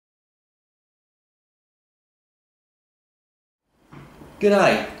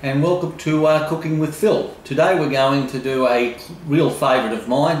G'day and welcome to Cooking with Phil. Today we're going to do a real favourite of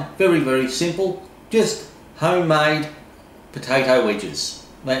mine. Very simple, just homemade potato wedges.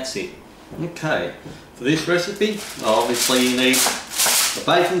 That's it. Okay, for this recipe obviously you need a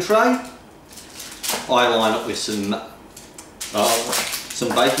baking tray. I line it with some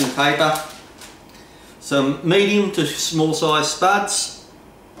baking paper, some medium to small size spuds,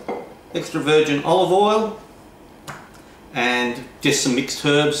 extra virgin olive oil, and just some mixed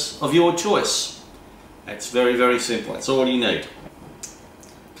herbs of your choice. That's very simple. That's all you need.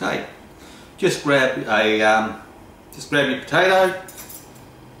 Okay, just grab your potato,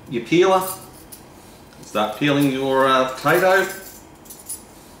 your peeler, start peeling your potato.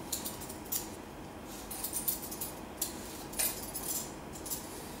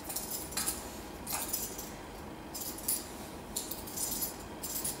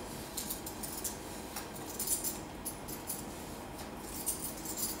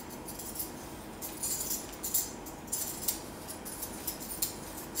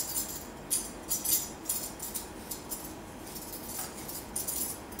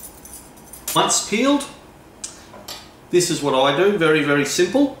 Once peeled, this is what I do, very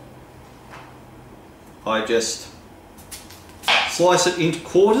simple. I just slice it into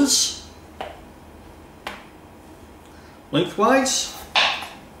quarters, lengthways,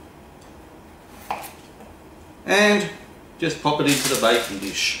 and just pop it into the baking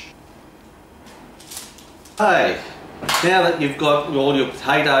dish. Okay, now that you've got all your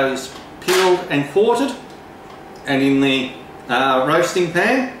potatoes peeled and quartered and in the roasting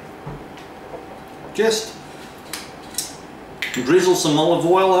pan, just drizzle some olive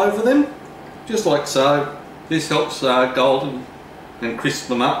oil over them, just like so. This helps golden and crisp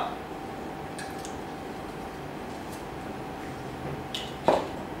them up.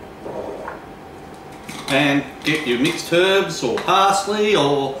 And get your mixed herbs or parsley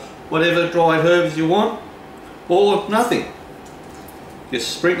or whatever dried herbs you want, or nothing.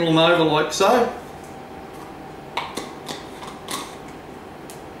 Just sprinkle them over like so.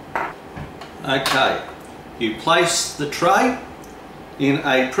 Okay, you place the tray in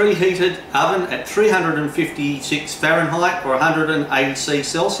a preheated oven at 356 Fahrenheit or 180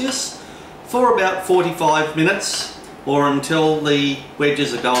 Celsius for about 45 minutes or until the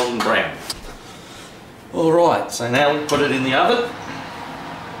wedges are golden brown. Alright, so now we put it in the oven.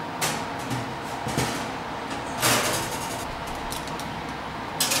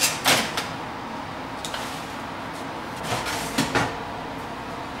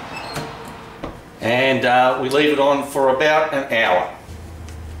 And we leave it on for about an hour.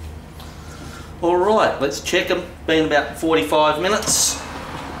 Alright, let's check them. Been about 45 minutes.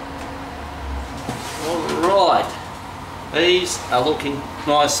 Alright, these are looking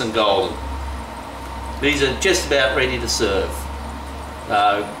nice and golden. These are just about ready to serve.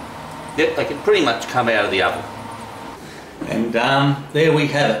 Yep, they can pretty much come out of the oven. And there we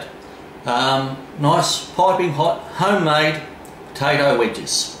have it. Nice piping hot homemade potato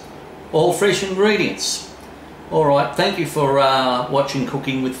wedges. All fresh ingredients. Alright, thank you for watching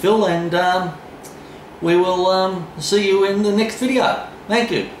Cooking with Phil, and we will see you in the next video.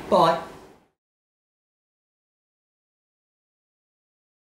 Thank you. Bye.